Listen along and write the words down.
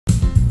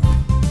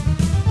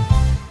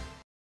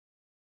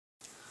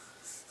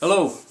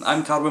Hello,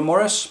 I'm Xmen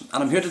Morris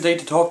and I'm here today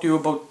to talk to you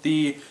about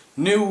the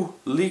new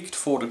leaked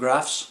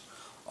photographs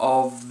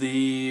of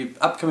the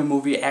upcoming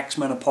movie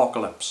Xmen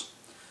Apocalypse.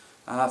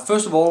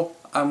 First of all,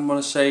 I'm going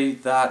to say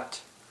that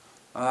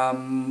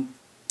I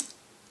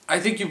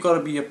think you've got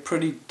to be a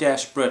pretty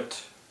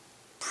desperate,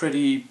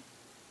 pretty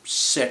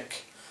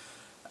sick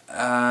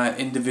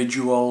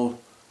individual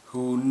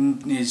who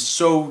is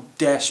so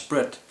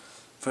desperate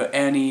for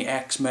any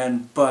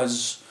X-Men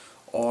buzz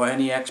or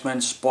any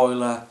X-Men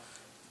spoiler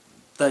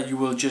that you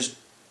will just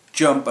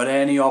jump at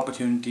any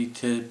opportunity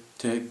to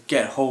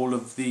get hold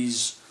of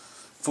these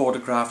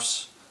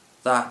photographs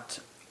that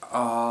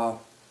are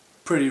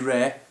pretty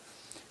rare.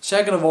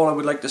 Second of all, I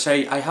would like to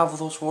say I have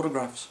those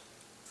photographs.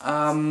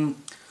 And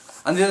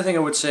the other thing I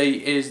would say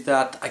is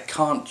that I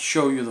can't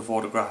show you the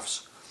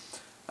photographs.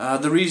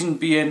 The reason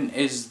being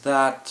is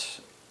that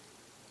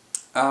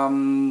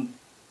the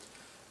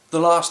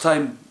last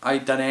time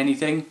I'd done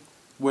anything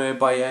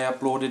whereby I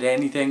uploaded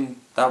anything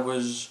that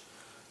was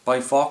by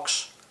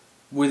Fox,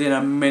 within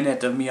a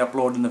minute of me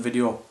uploading the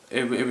video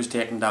it was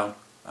taken down.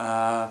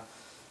 And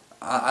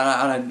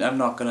I'm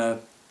not gonna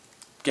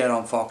get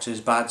on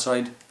Fox's bad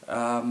side,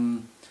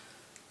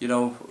 you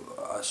know,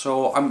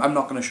 so I'm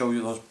not gonna show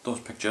you those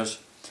pictures,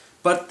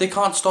 but they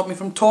can't stop me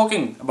from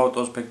talking about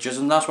those pictures,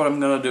 and that's what I'm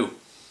gonna do.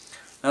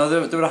 Now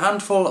there were a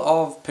handful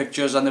of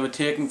pictures and they were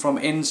taken from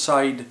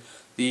inside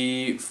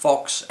the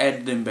Fox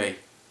editing bay,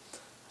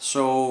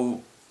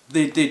 so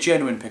they're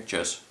genuine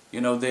pictures. You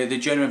know, they're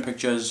genuine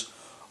pictures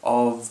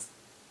of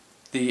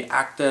the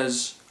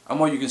actors, and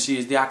what you can see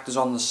is the actors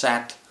on the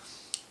set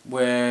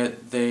where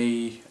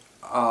they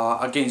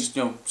are against,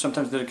 you know,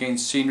 sometimes they're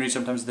against scenery,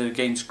 sometimes they're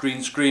against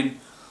green screen,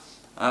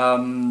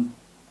 and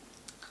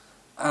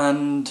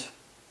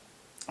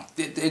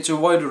it's a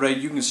wide array.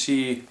 You can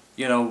see,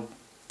 you know,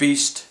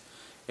 Beast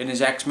in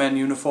his X-Men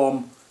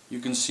uniform, you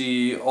can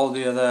see all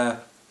the other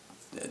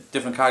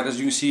different characters,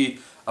 you can see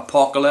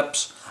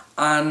Apocalypse,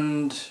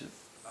 and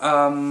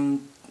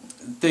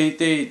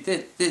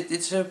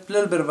it's a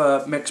little bit of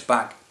a mixed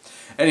bag.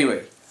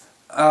 Anyway,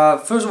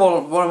 first of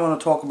all, what I want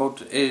to talk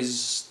about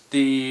is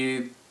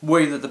the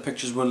way that the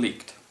pictures were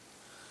leaked.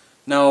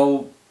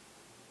 Now,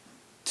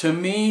 to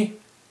me,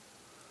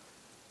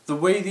 the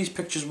way these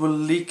pictures were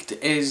leaked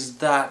is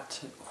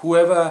that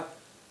whoever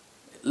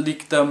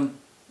leaked them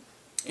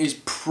is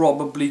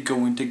probably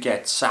going to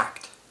get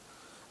sacked.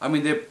 I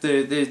mean,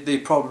 they're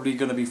probably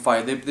going to be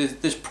fired.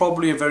 There's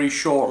probably a very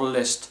short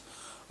list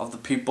of the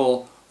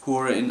people who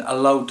are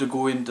allowed to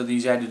go into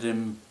these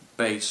editing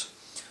bays.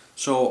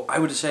 So I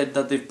would have said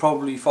that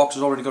Fox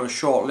has already got a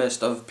short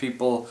list of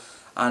people,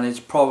 and it's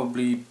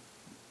probably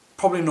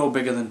no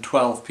bigger than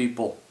 12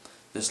 people,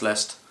 this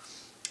list.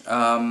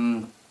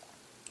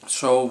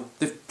 So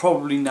they've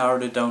probably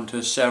narrowed it down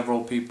to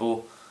several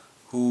people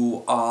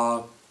who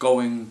are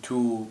going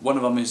to, one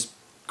of them is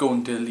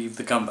going to leave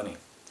the company.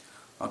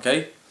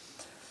 Okay?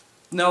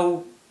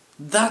 Now,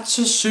 that's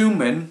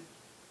assuming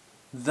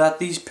that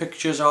these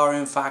pictures are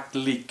in fact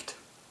leaked.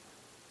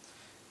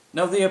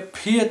 Now, they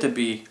appear to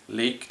be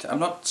leaked. I'm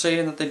not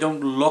saying that they don't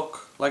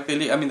look like they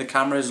leak. I mean, the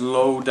camera is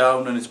low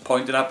down and it's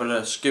pointed up at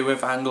a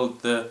skew-if angle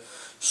at the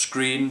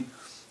screen,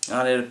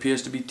 and it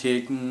appears to be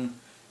taken,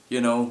 you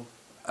know,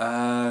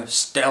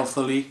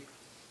 stealthily.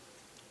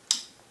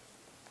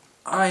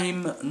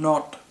 I'm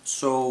not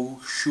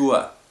so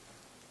sure.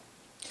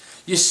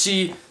 You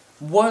see,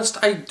 whilst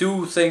I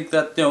do think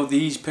that, you know,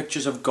 these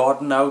pictures have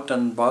gotten out,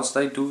 and whilst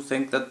I do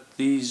think that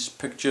these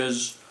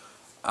pictures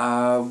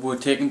were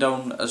taken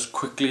down as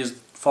quickly as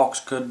Fox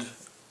could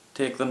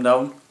take them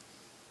down,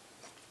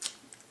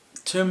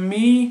 to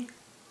me,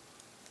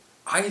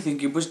 I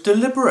think it was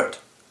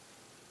deliberate.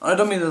 I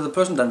don't mean that the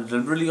person done it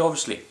deliberately,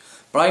 obviously,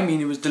 but I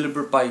mean it was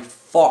deliberate by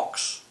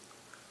Fox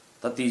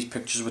that these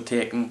pictures were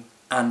taken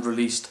and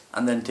released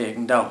and then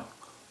taken down.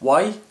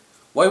 Why?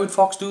 Why would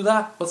Fox do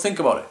that? Well, think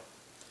about it.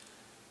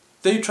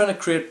 They're trying to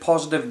create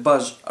positive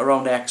buzz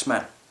around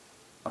X-Men.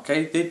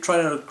 Okay? They're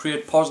trying to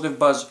create positive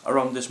buzz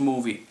around this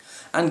movie.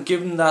 And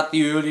given that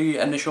the early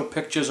initial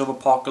pictures of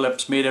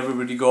Apocalypse made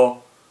everybody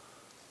go,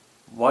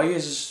 why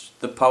is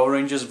the Power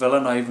Rangers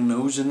villain Ivan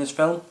Ooze in this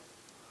film?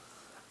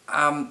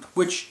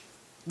 Which,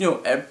 you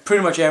know,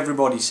 pretty much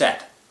everybody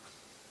said.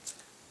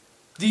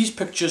 These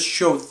pictures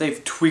show that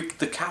they've tweaked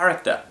the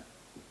character.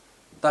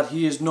 That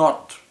he is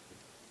not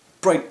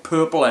bright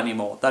purple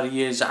anymore, that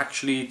he is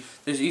actually,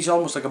 he's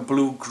almost like a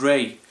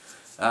blue-grey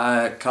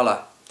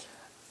colour.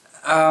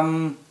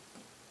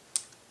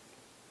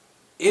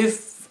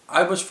 If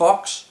I was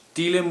Fox,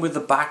 dealing with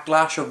the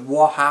backlash of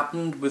what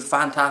happened with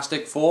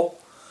Fantastic Four,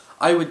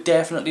 I would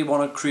definitely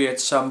want to create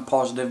some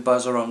positive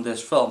buzz around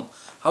this film.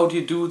 How do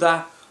you do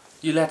that?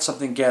 You let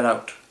something get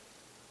out.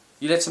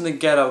 You let something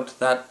get out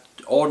that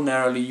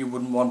ordinarily you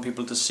wouldn't want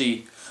people to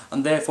see,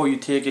 and therefore you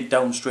take it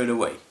down straight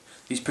away.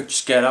 These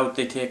pictures get out,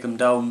 they take them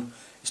down.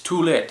 It's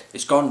too late.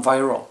 It's gone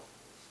viral.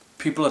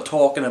 People are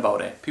talking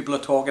about it. People are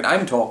talking.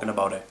 I'm talking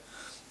about it.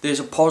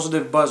 There's a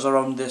positive buzz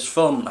around this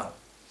film now.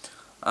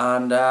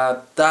 And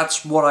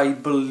that's what I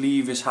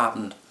believe has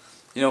happened.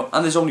 You know,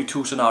 and there's only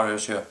two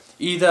scenarios here.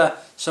 Either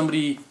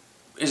somebody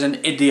is an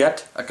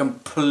idiot, a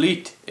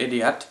complete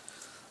idiot,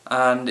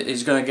 and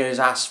is going to get his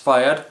ass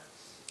fired,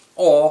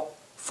 or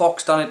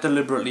Fox done it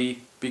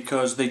deliberately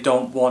because they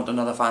don't want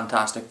another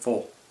Fantastic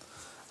Four.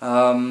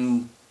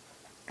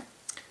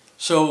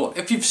 So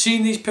if you've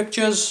seen these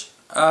pictures,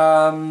 you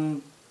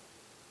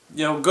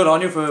know, good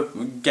on you for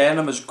getting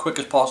them as quick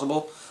as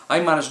possible. I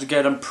managed to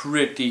get them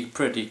pretty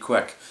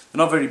quick. They're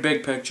not very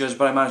big pictures,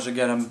 but I managed to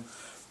get them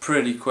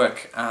pretty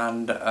quick.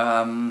 And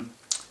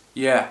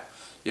yeah,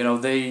 you know,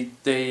 they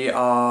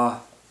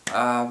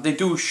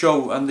do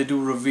show and they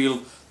do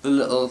reveal the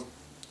little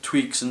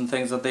tweaks and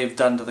things that they've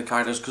done to the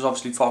characters, because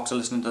obviously Fox are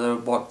listening to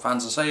what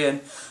fans are saying,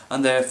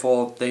 and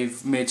therefore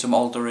they've made some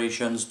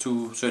alterations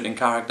to certain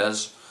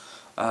characters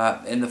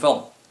in the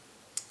film.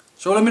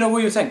 So let me know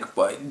what you think.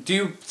 Do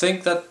you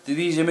think that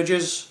these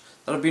images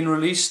that have been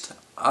released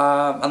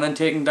and then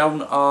taken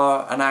down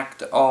are an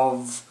act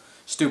of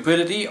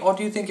stupidity, or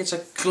do you think it's a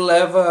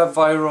clever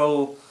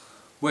viral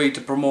way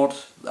to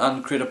promote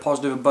and create a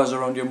positive buzz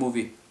around your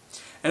movie?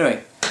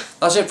 Anyway,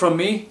 that's it from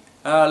me.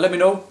 Let me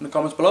know in the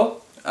comments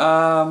below.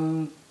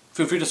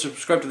 Feel free to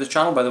subscribe to this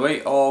channel, by the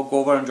way, or go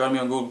over and join me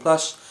on Google+.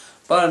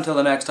 But until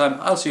the next time,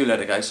 I'll see you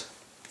later, guys.